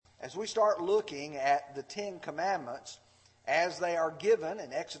as we start looking at the Ten Commandments as they are given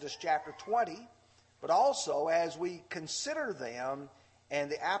in Exodus chapter 20, but also as we consider them and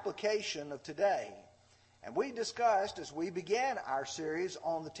the application of today. And we discussed as we began our series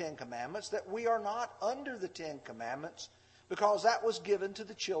on the Ten Commandments that we are not under the Ten Commandments because that was given to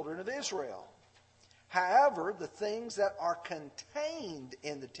the children of Israel. However, the things that are contained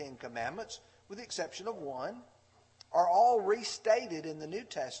in the Ten Commandments, with the exception of one, are all restated in the New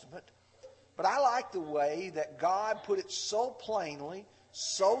Testament. But I like the way that God put it so plainly,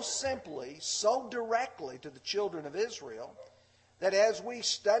 so simply, so directly to the children of Israel, that as we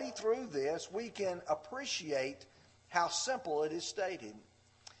study through this, we can appreciate how simple it is stated.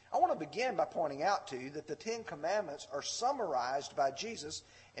 I want to begin by pointing out to you that the Ten Commandments are summarized by Jesus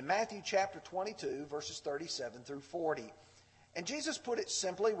in Matthew chapter 22, verses 37 through 40. And Jesus put it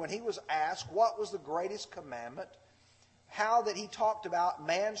simply when he was asked what was the greatest commandment, how that he talked about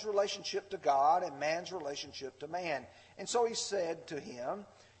man's relationship to God and man's relationship to man. And so he said to him,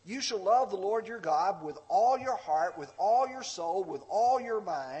 "You shall love the Lord your God with all your heart, with all your soul, with all your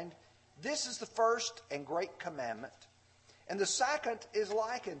mind. This is the first and great commandment. And the second is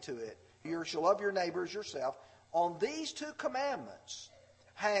likened to it. You shall love your neighbor as yourself. On these two commandments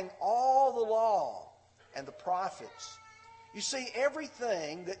hang all the law and the prophets." You see,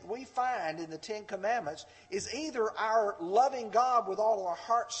 everything that we find in the Ten Commandments is either our loving God with all our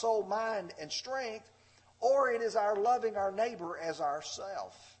heart, soul, mind, and strength, or it is our loving our neighbor as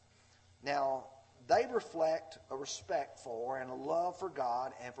ourself. Now, they reflect a respect for and a love for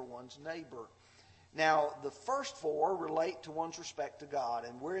God and for one's neighbor. Now, the first four relate to one's respect to God,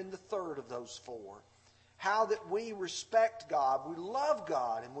 and we're in the third of those four. How that we respect God, we love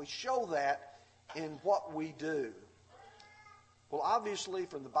God, and we show that in what we do. Well, obviously,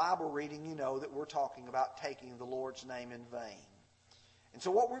 from the Bible reading, you know that we're talking about taking the Lord's name in vain. And so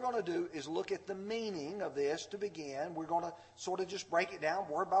what we're going to do is look at the meaning of this to begin. We're going to sort of just break it down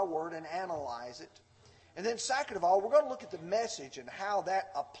word by word and analyze it. And then second of all, we're going to look at the message and how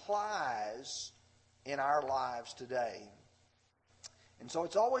that applies in our lives today. And so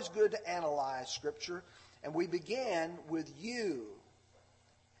it's always good to analyze Scripture. And we begin with you.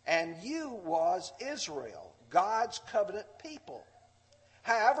 And you was Israel, God's covenant people.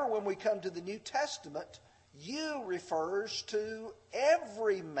 However, when we come to the New Testament, you refers to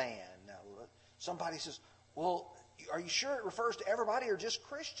every man. Now, somebody says, well, are you sure it refers to everybody or just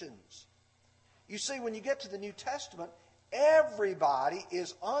Christians? You see, when you get to the New Testament, everybody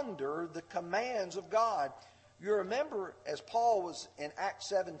is under the commands of God. You remember, as Paul was in Acts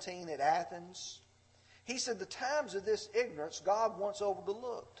 17 at Athens, he said the times of this ignorance God once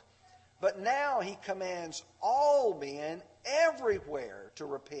overlooked. But now he commands all men everywhere to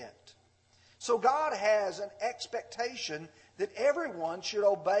repent. So God has an expectation that everyone should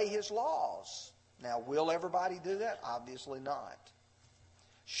obey his laws. Now, will everybody do that? Obviously not.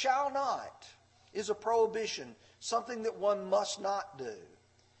 Shall not is a prohibition, something that one must not do.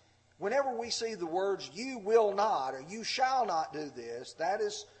 Whenever we see the words, you will not or you shall not do this, that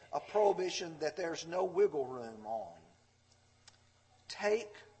is a prohibition that there's no wiggle room on.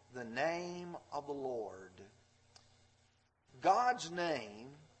 Take the name of the Lord. God's name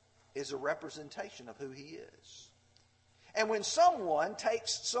is a representation of who he is. And when someone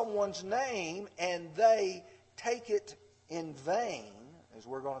takes someone's name and they take it in vain, as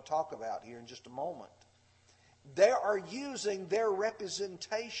we're going to talk about here in just a moment, they are using their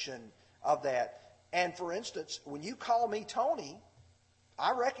representation of that. And for instance, when you call me Tony,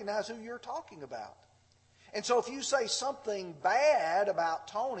 I recognize who you're talking about. And so if you say something bad about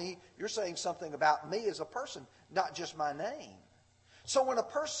Tony, you're saying something about me as a person, not just my name. So when a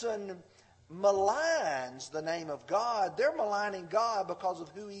person maligns the name of God, they're maligning God because of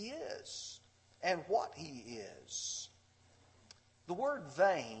who he is and what he is. The word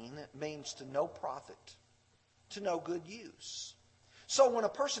vain means to no profit, to no good use. So when a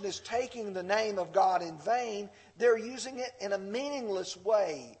person is taking the name of God in vain, they're using it in a meaningless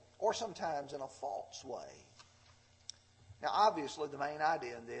way or sometimes in a false way. Now, obviously, the main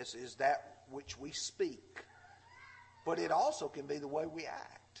idea in this is that which we speak. But it also can be the way we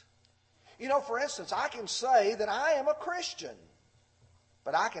act. You know, for instance, I can say that I am a Christian,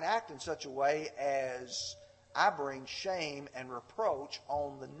 but I can act in such a way as I bring shame and reproach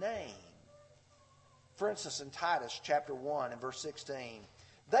on the name. For instance, in Titus chapter 1 and verse 16,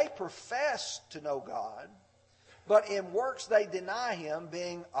 they profess to know God, but in works they deny him,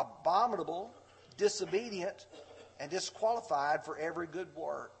 being abominable, disobedient, and disqualified for every good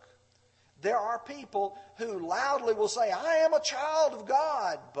work. There are people who loudly will say, I am a child of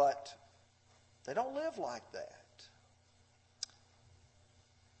God, but they don't live like that.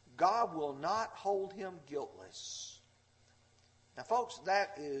 God will not hold him guiltless. Now, folks,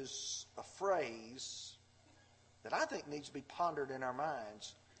 that is a phrase that I think needs to be pondered in our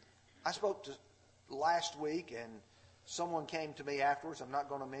minds. I spoke to last week, and someone came to me afterwards. I'm not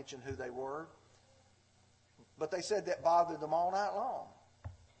going to mention who they were. But they said that bothered them all night long.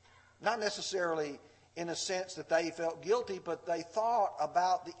 Not necessarily in a sense that they felt guilty, but they thought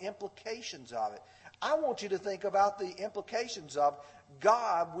about the implications of it. I want you to think about the implications of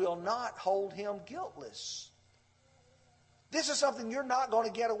God will not hold him guiltless. This is something you're not going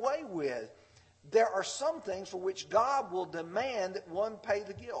to get away with. There are some things for which God will demand that one pay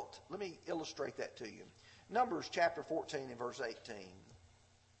the guilt. Let me illustrate that to you. Numbers chapter 14 and verse 18.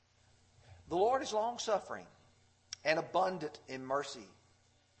 The Lord is long-suffering and abundant in mercy,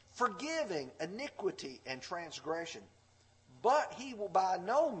 forgiving iniquity and transgression, but he will by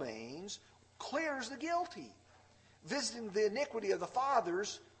no means clears the guilty, visiting the iniquity of the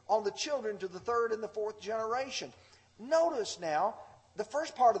fathers on the children to the third and the fourth generation. Notice now, the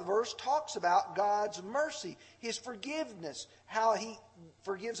first part of the verse talks about God's mercy, his forgiveness, how he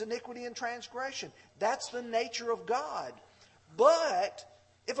forgives iniquity and transgression. That's the nature of God. But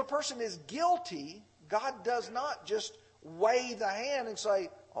if a person is guilty, God does not just wave the hand and say,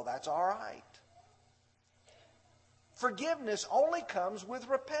 oh, that's all right. Forgiveness only comes with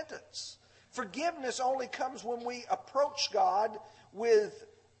repentance. Forgiveness only comes when we approach God with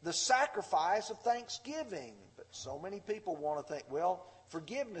the sacrifice of thanksgiving. But so many people want to think, well,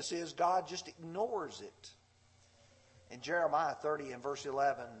 forgiveness is God just ignores it. In Jeremiah 30 and verse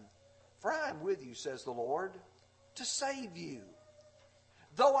 11, for I am with you, says the Lord, to save you.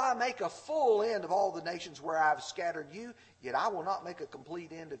 Though I make a full end of all the nations where I have scattered you, yet I will not make a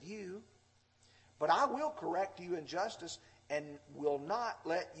complete end of you. But I will correct you in justice and will not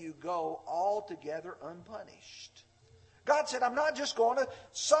let you go altogether unpunished. God said, I'm not just going to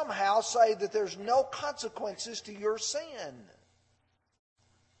somehow say that there's no consequences to your sin.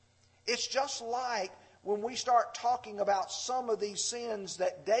 It's just like when we start talking about some of these sins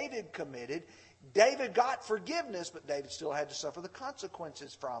that David committed. David got forgiveness, but David still had to suffer the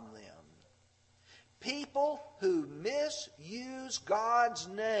consequences from them. People who misuse God's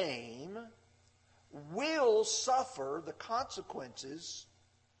name will suffer the consequences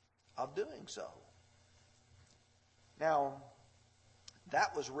of doing so. Now,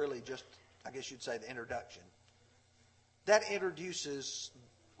 that was really just, I guess you'd say, the introduction. That introduces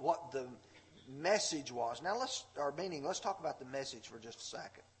what the message was. Now, let's talk about the message for just a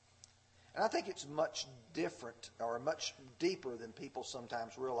second. And I think it's much different or much deeper than people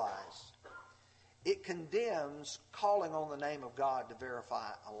sometimes realize. It condemns calling on the name of God to verify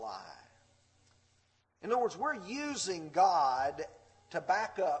a lie. In other words, we're using God to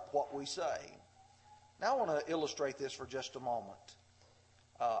back up what we say. Now, I want to illustrate this for just a moment.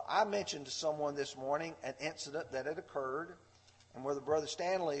 I mentioned to someone this morning an incident that had occurred, and where the Brother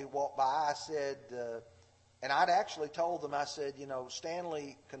Stanley walked by, I said, and I'd actually told them, I said,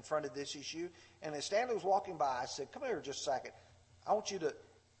 Stanley confronted this issue, and as Stanley was walking by, I said, come here just a second.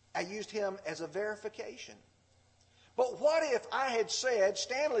 I used him as a verification. But what if I had said,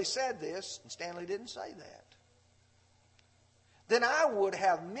 Stanley said this, and Stanley didn't say that? Then I would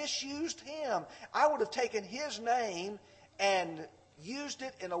have misused him. I would have taken his name and used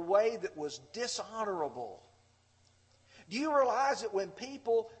it in a way that was dishonorable. Do you realize that when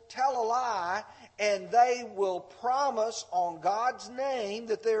people tell a lie and they will promise on God's name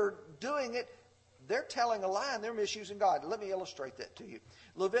that they're doing it, they're telling a lie and they're misusing God. Let me illustrate that to you.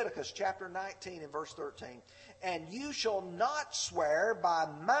 Leviticus chapter 19 and verse 13. And you shall not swear by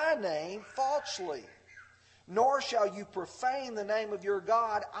my name falsely, nor shall you profane the name of your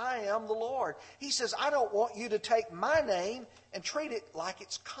God. I am the Lord. He says, I don't want you to take my name and treat it like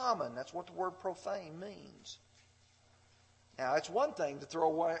it's common. That's what the word profane means. Now, it's one thing to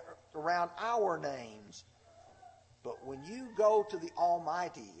throw around our names, but when you go to the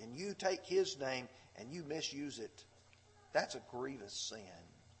Almighty and you take His name and you misuse it, that's a grievous sin.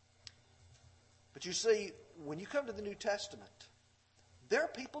 But you see, when you come to the New Testament, there are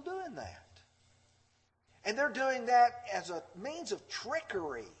people doing that. And they're doing that as a means of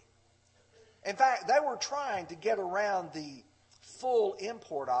trickery. In fact, they were trying to get around the full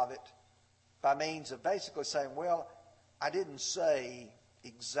import of it by means of basically saying, well, I didn't say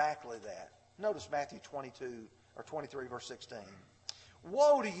exactly that. Notice Matthew 23, verse 16.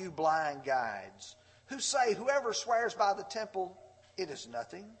 Woe to you, blind guides, who say, whoever swears by the temple, it is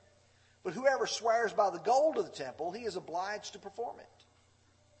nothing. But whoever swears by the gold of the temple, he is obliged to perform it.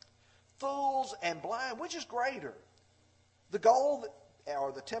 Fools and blind, which is greater? The gold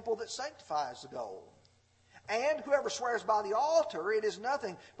or the temple that sanctifies the gold? And whoever swears by the altar, it is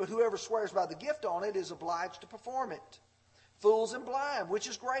nothing, but whoever swears by the gift on it is obliged to perform it. Fools and blind, which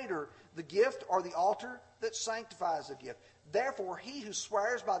is greater, the gift or the altar that sanctifies the gift? Therefore, he who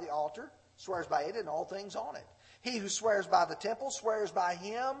swears by the altar swears by it and all things on it. He who swears by the temple swears by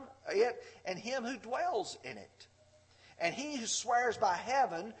it, and him who dwells in it. And he who swears by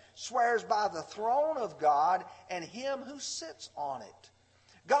heaven swears by the throne of God and him who sits on it.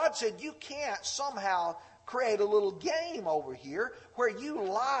 God said you can't somehow create a little game over here where you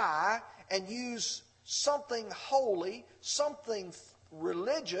lie and use something holy, something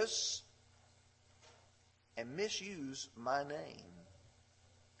religious, and misuse my name.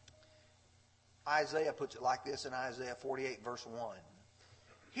 Isaiah puts it like this in Isaiah 48 verse 1.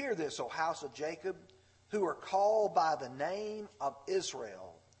 Hear this, O house of Jacob, who are called by the name of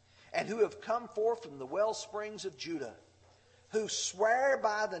Israel, and who have come forth from the well springs of Judah, who swear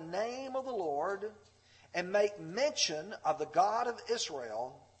by the name of the Lord, and make mention of the God of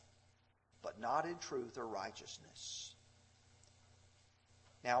Israel, but not in truth or righteousness.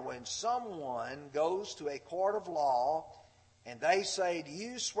 Now, when someone goes to a court of law, and they say, do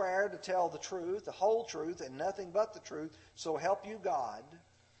you swear to tell the truth, the whole truth, and nothing but the truth, so help you God,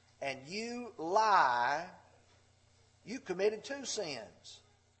 and you lie, you committed two sins.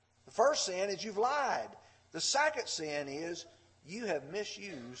 The first sin is you've lied. The second sin is you have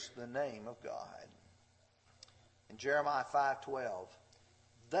misused the name of God. In Jeremiah 5:12,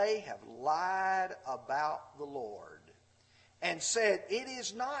 they have lied about the Lord and said, it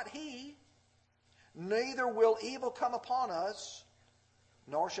is not he, neither will evil come upon us,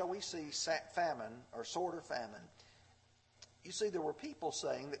 nor shall we see famine or sword or famine. You see, there were people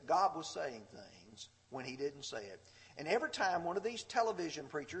saying that God was saying things when he didn't say it. And every time one of these television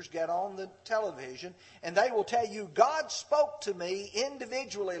preachers get on the television and they will tell you, God spoke to me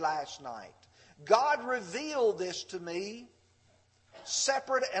individually last night. God revealed this to me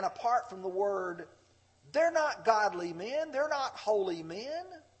separate and apart from the Word. They're not godly men. They're not holy men.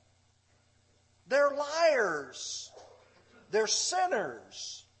 They're liars. They're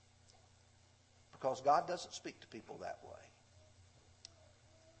sinners. Because God doesn't speak to people that way.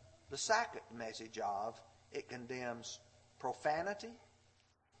 The second message it condemns profanity,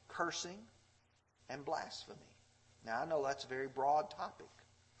 cursing, and blasphemy. Now, I know that's a very broad topic.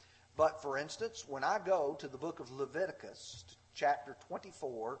 But, for instance, when I go to the book of Leviticus, chapter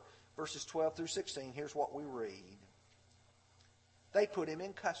 24, verses 12 through 16, here's what we read. They put him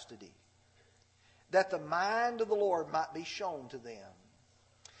in custody, that the mind of the Lord might be shown to them.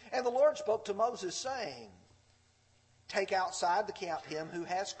 And the Lord spoke to Moses, saying, take outside the camp him who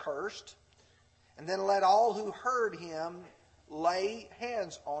has cursed, and then let all who heard him lay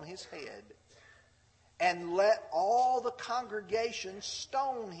hands on his head. And let all the congregation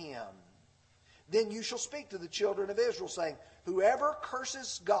stone him. Then you shall speak to the children of Israel, saying, whoever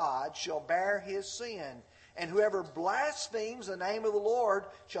curses God shall bear his sin, and whoever blasphemes the name of the Lord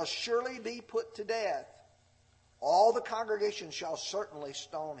shall surely be put to death. All the congregation shall certainly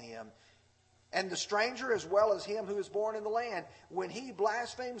stone him. And the stranger as well as him who is born in the land, when he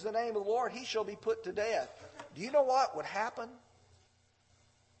blasphemes the name of the Lord, he shall be put to death. Do you know what would happen?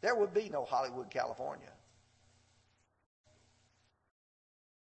 There would be no Hollywood, California.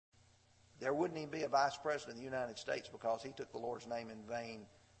 There wouldn't even be a vice president of the United States because he took the Lord's name in vain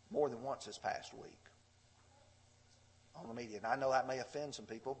more than once this past week on the media. And I know that may offend some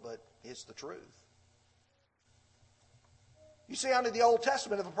people, but it's the truth. You see, under the Old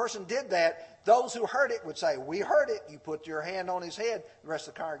Testament, if a person did that, those who heard it would say, we heard it. You put your hand on his head. The rest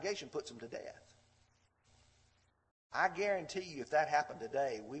of the congregation puts him to death. I guarantee you if that happened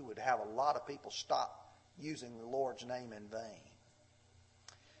today, we would have a lot of people stop using the Lord's name in vain.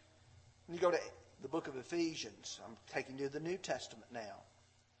 When you go to the book of Ephesians, I'm taking you to the New Testament now.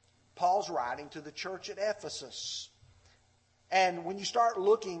 Paul's writing to the church at Ephesus. And when you start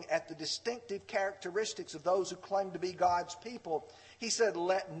looking at the distinctive characteristics of those who claim to be God's people, he said,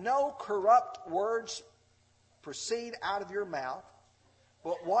 let no corrupt words proceed out of your mouth,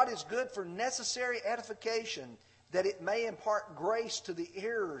 but what is good for necessary edification, that it may impart grace to the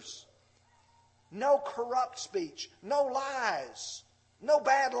hearers. No corrupt speech, no lies, no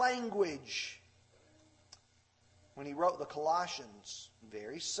bad language. When he wrote the Colossians,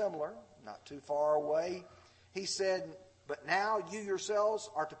 very similar, not too far away, he said, but now you yourselves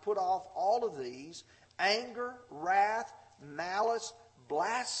are to put off all of these: anger, wrath, malice,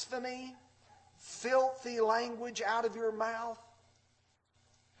 blasphemy, filthy language out of your mouth.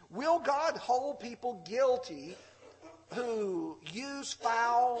 Will God hold people guilty who use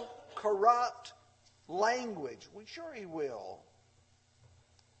foul, corrupt language? Well, sure He will.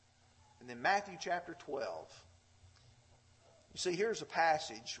 And then Matthew chapter 12. You see, here's a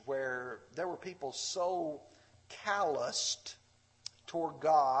passage where there were people so calloused toward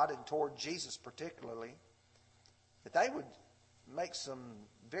God and toward Jesus particularly that they would make some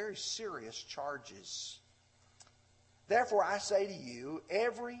very serious charges. Therefore, I say to you,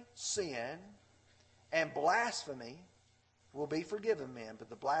 every sin and blasphemy will be forgiven men, but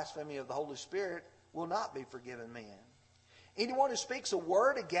the blasphemy of the Holy Spirit will not be forgiven men. Anyone who speaks a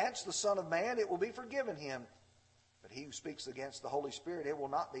word against the Son of Man, it will be forgiven him. But he who speaks against the Holy Spirit, it will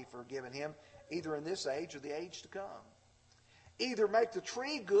not be forgiven him, either in this age or the age to come. Either make the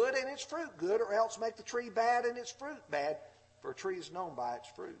tree good and its fruit good, or else make the tree bad and its fruit bad, for a tree is known by its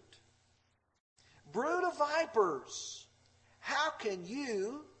fruit. Brood of vipers, how can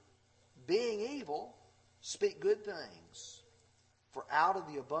you, being evil, speak good things? For out of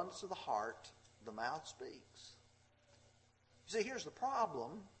the abundance of the heart, the mouth speaks. You see, here's the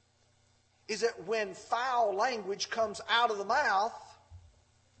problem, is that when foul language comes out of the mouth,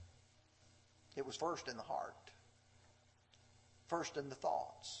 it was first in the heart, first in the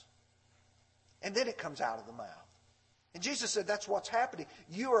thoughts, and then it comes out of the mouth. And Jesus said that's what's happening.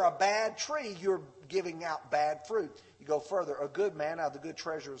 You are a bad tree. You're giving out bad fruit. You go further. A good man out of the good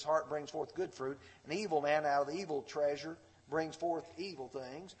treasure of his heart brings forth good fruit. An evil man out of the evil treasure brings forth evil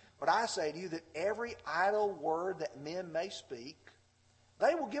things. But I say to you that every idle word that men may speak,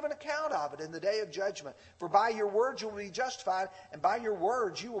 they will give an account of it in the day of judgment. For by your words you will be justified, and by your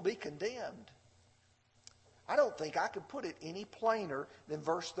words you will be condemned. I don't think I could put it any plainer than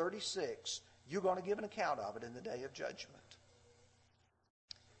verse 36. You're going to give an account of it in the day of judgment.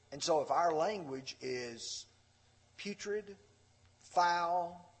 And so if our language is putrid,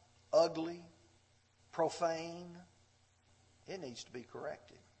 foul, ugly, profane, it needs to be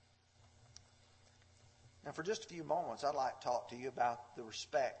corrected. Now for just a few moments, I'd like to talk to you about the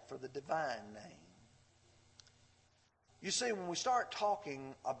respect for the divine name. You see, when we start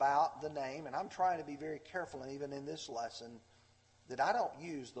talking about the name, and I'm trying to be very careful, and even in this lesson, that I don't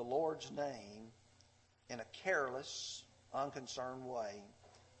use the Lord's name in a careless, unconcerned way.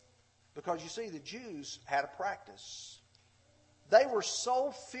 Because you see, the Jews had a practice. They were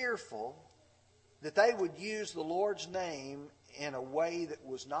so fearful that they would use the Lord's name in a way that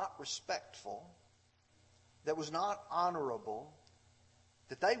was not respectful, that was not honorable,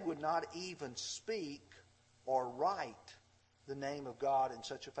 that they would not even speak or write the name of God in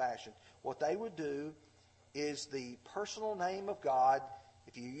such a fashion. What they would do is the personal name of God,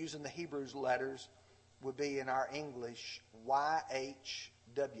 if you're using the Hebrews letters, would be in our English YHWH.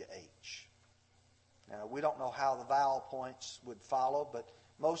 Now, we don't know how the vowel points would follow, but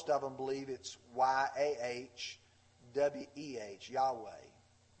most of them believe it's YAHWEH, Yahweh.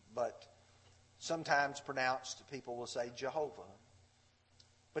 But sometimes pronounced, people will say Jehovah.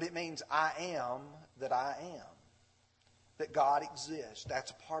 But it means I am that I am. That God exists. That's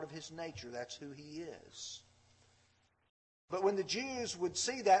a part of His nature. That's who He is. But when the Jews would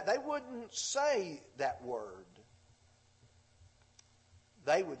see that, they wouldn't say that word.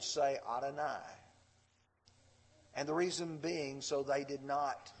 They would say Adonai. And the reason being, so they did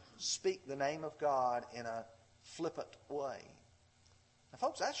not speak the name of God in a flippant way. Now,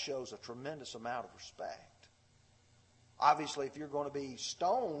 folks, that shows a tremendous amount of respect. Obviously, if you're going to be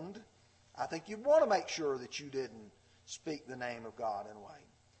stoned, I think you'd want to make sure that you didn't speak the name of God in a way.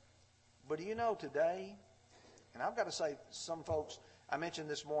 But do you know today, and I've got to say, some folks, I mentioned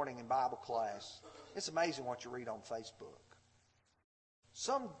this morning in Bible class, it's amazing what you read on Facebook.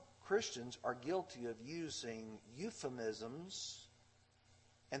 Some Christians are guilty of using euphemisms,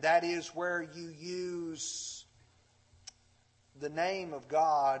 and that is where you use the name of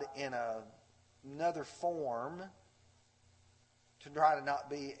God in another form to try to not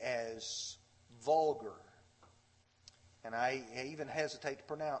be as vulgar. And I even hesitate to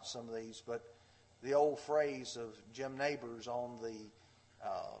pronounce some of these, but the old phrase of Jim Neighbors on the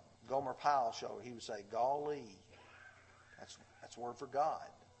Gomer Pyle show, he would say, golly. That's a word for God.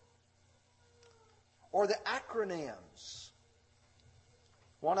 Or the acronyms.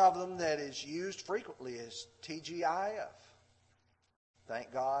 One of them that is used frequently is TGIF.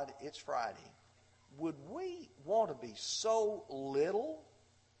 Thank God it's Friday. Would we want to be so little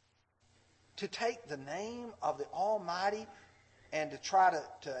to take the name of the Almighty and to try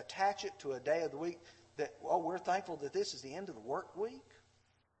to attach it to a day of the week that, we're thankful that this is the end of the work week?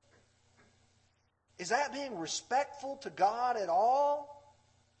 Is that being respectful to God at all?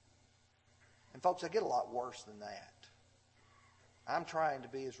 And folks, I get a lot worse than that. I'm trying to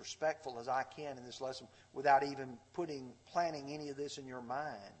be as respectful as I can in this lesson without even planting any of this in your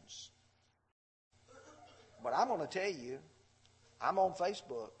minds. But I'm going to tell you, I'm on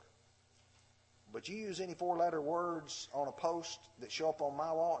Facebook. But you use any four-letter words on a post that show up on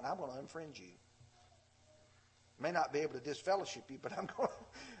my wall, and I'm going to unfriend you. May not be able to disfellowship you, but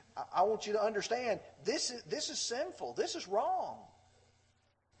I want you to understand this is sinful. This is wrong.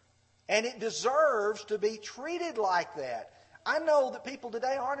 And it deserves to be treated like that. I know that people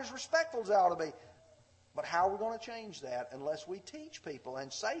today aren't as respectful as they ought to be. But how are we going to change that unless we teach people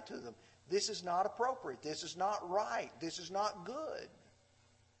and say to them, this is not appropriate, this is not right, this is not good.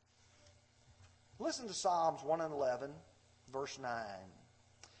 Listen to Psalms 111, verse 9.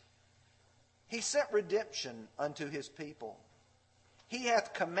 He sent redemption unto his people. He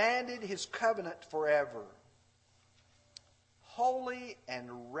hath commanded his covenant forever. Holy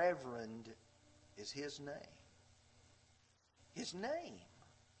and reverend is his name. His name.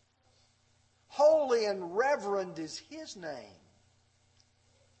 Holy and reverend is his name.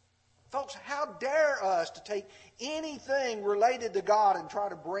 Folks, how dare us to take anything related to God and try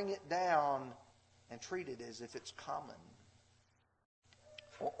to bring it down and treat it as if it's common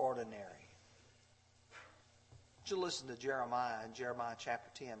or ordinary. You listen to Jeremiah in Jeremiah chapter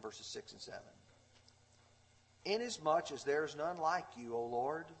 10, verses 6 and 7. Inasmuch as there is none like you, O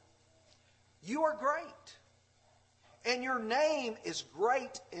Lord, you are great, and your name is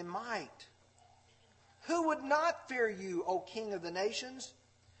great in might. Who would not fear you, O King of the nations?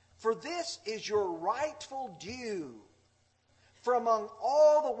 For this is your rightful due. For among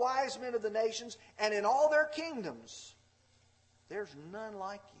all the wise men of the nations and in all their kingdoms, there's none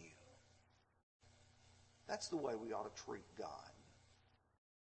like you. That's the way we ought to treat God.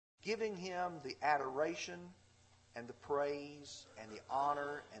 Giving him the adoration and the praise and the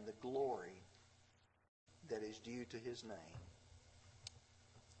honor and the glory that is due to his name.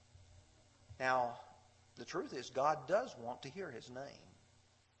 Now, the truth is, God does want to hear his name.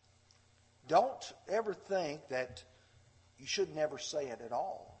 Don't ever think that you should never say it at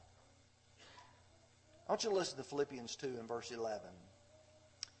all. I want you to listen to Philippians 2 and verse 11.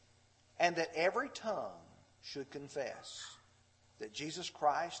 And that every tongue should confess that Jesus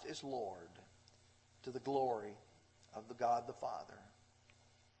Christ is Lord, to the glory of the God the Father.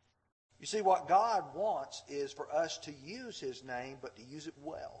 You see, what God wants is for us to use his name, but to use it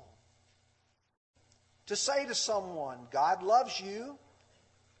well. To say to someone, God loves you.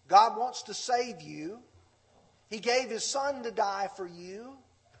 God wants to save you. He gave his Son to die for you.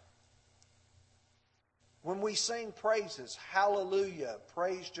 When we sing praises, hallelujah,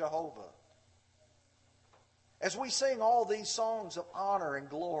 praise Jehovah. As we sing all these songs of honor and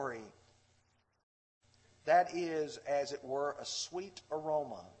glory, that is, as it were, a sweet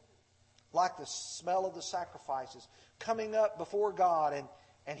aroma, like the smell of the sacrifices coming up before God,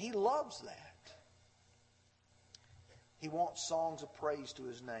 and he loves that. He wants songs of praise to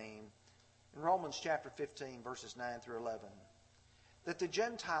his name. In Romans chapter 15, verses 9 through 11, that the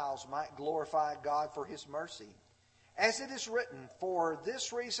Gentiles might glorify God for his mercy. As it is written, for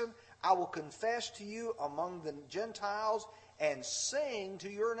this reason I will confess to you among the Gentiles and sing to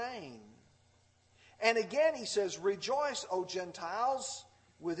your name. And again he says, rejoice, O Gentiles,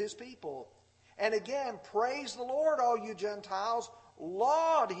 with his people. And again, praise the Lord, all you Gentiles.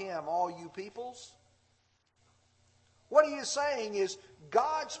 Laud him, all you peoples. What he is saying is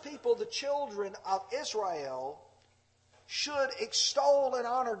God's people, the children of Israel, should extol and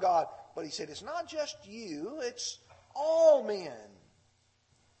honor God. But he said, it's not just you, it's all men.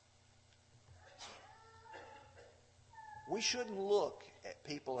 We shouldn't look at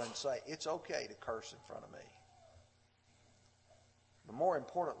people and say, it's okay to curse in front of me. But more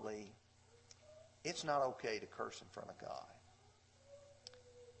importantly, it's not okay to curse in front of God.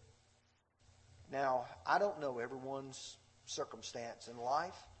 Now, I don't know everyone's circumstance in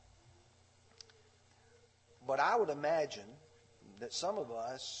life, but I would imagine that some of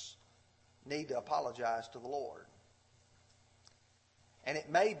us need to apologize to the Lord. And it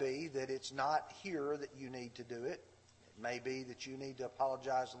may be that it's not here that you need to do it. It may be that you need to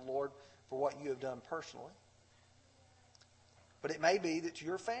apologize to the Lord for what you have done personally. But it may be that to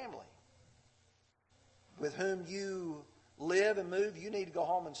your family, with whom you live and move, you need to go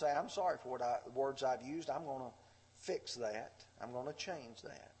home and say, I'm sorry for the words I've used. I'm going to fix that. I'm going to change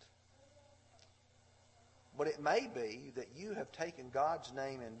that. But it may be that you have taken God's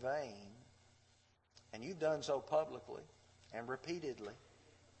name in vain, and you've done so publicly and repeatedly.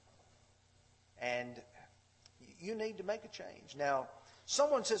 And you need to make a change. Now,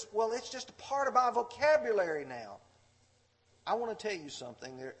 someone says, well, it's just a part of my vocabulary now. I want to tell you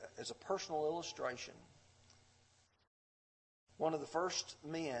something there as a personal illustration. One of the first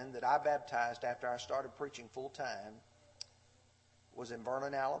men that I baptized after I started preaching full time was in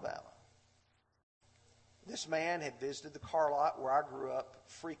Vernon, Alabama. This man had visited the car lot where I grew up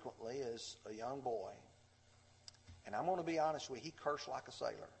frequently as a young boy. And I'm going to be honest with you, he cursed like a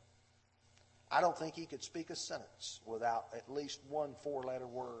sailor. I don't think he could speak a sentence without at least one 4-letter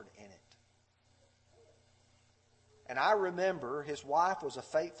word in it. And I remember his wife was a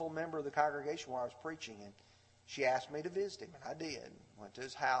faithful member of the congregation where I was preaching, and she asked me to visit him, and I did. Went to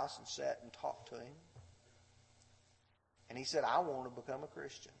his house and sat and talked to him. And he said, I want to become a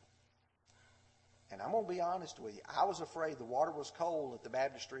Christian. And I'm going to be honest with you. I was afraid the water was cold at the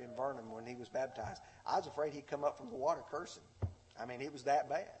baptistry in Vernon when he was baptized. I was afraid he'd come up from the water cursing. I mean, it was that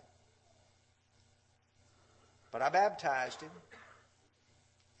bad. But I baptized him.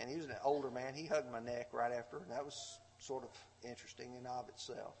 And he was an older man. He hugged my neck right after. And that was sort of interesting in and of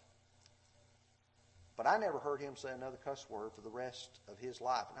itself. But I never heard him say another cuss word for the rest of his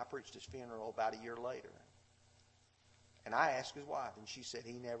life. And I preached his funeral about a year later. And I asked his wife, and she said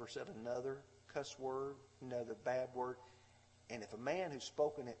he never said another cuss word, another bad word. And if a man who's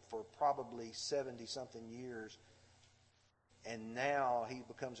spoken it for probably 70-something years, and now he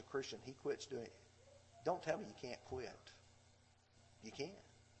becomes a Christian, he quits doing it, don't tell me you can't quit. You can.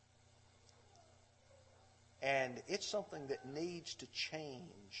 And it's something that needs to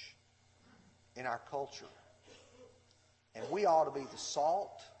change in our culture. And we ought to be the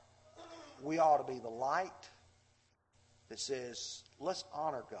salt. We ought to be the light that says, let's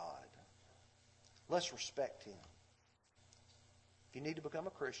honor God. Let's respect Him. If you need to become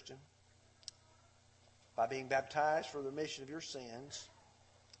a Christian by being baptized for the remission of your sins,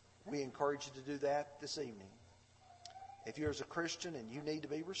 we encourage you to do that this evening. If you're as a Christian and you need to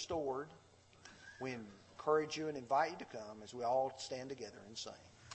be restored, we encourage you and invite you to come as we all stand together and sing.